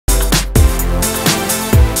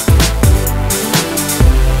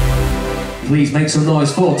please make some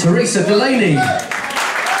noise for THERESA DELANEY.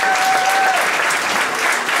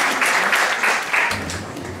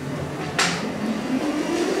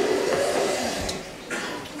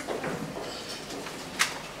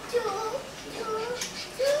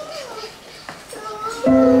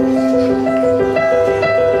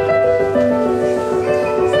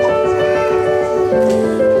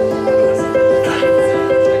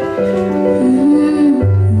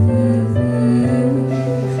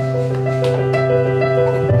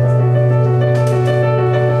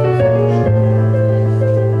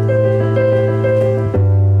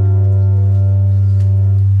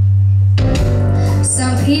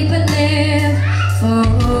 People live for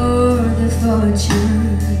the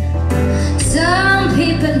fortune. Some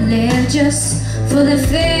people live just for the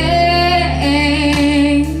fame.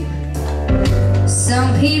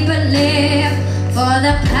 Some people live for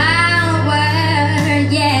the power,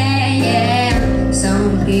 yeah, yeah.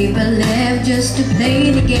 Some people live just to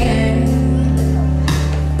play the game.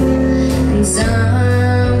 And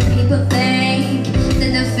some people think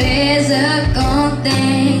that the physical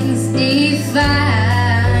things define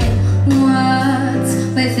what's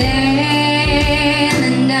within,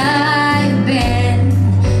 and I've been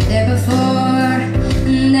there before,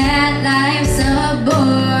 and that life's a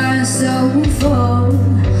bore so full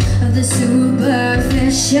of the superficial.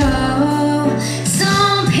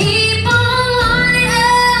 Some people want it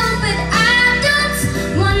all, but I don't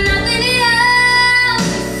want nothing else.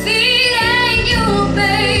 If it ain't you,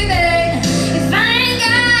 baby, if I ain't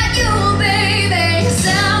got you, baby.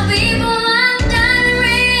 Some people want diamond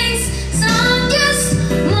rings, some just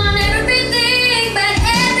want everything, but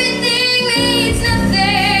everything means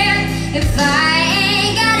nothing if I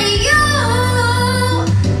ain't got you.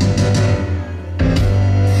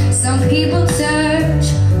 Some people search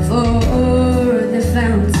for the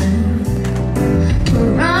fountain,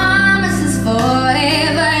 promises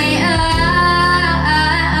forever young.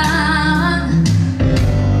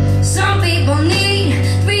 Some people need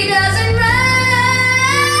 3 dozen roses,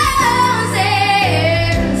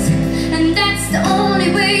 and that's the only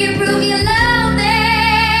way you prove you love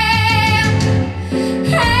them.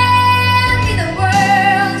 Hand me the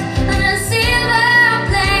world on a silver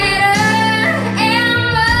platter, and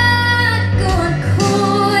what good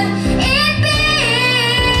could it be?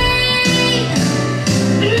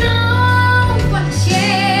 But no one to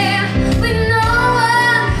share with no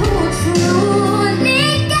one who truly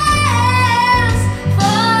cares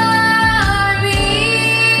for me.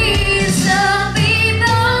 Some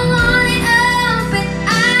people want it all, but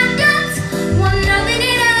I don't want nothing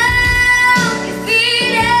at all. If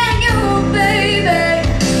it ain't you, baby,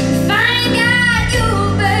 if I ain't got you,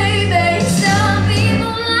 baby. Some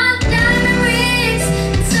people want diamond rings,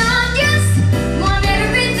 and some just want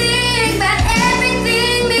everything, but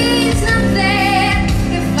everything means nothing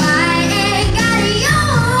if I ain't got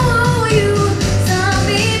you. Some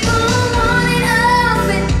people want it all,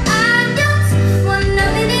 but I don't want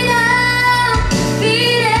nothing at all. If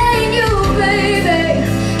it ain't you, baby,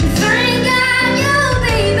 if I ain't got you,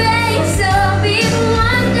 baby. Some people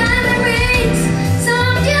want diamond rings,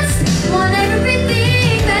 some just want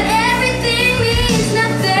everything, but everything means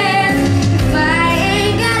nothing if I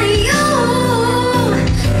ain't got you.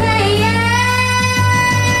 Hey, yeah.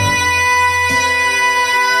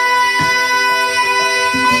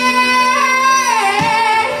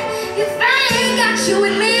 If I ain't got you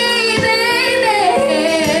with me, baby,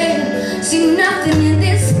 see nothing in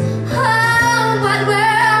this whole wide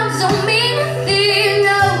world don't mean nothing,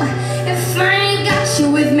 no. If I ain't got you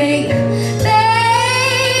with me, baby.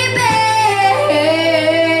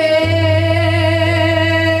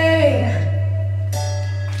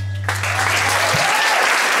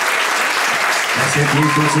 That's it,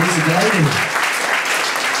 beautiful THERESA DELANEY.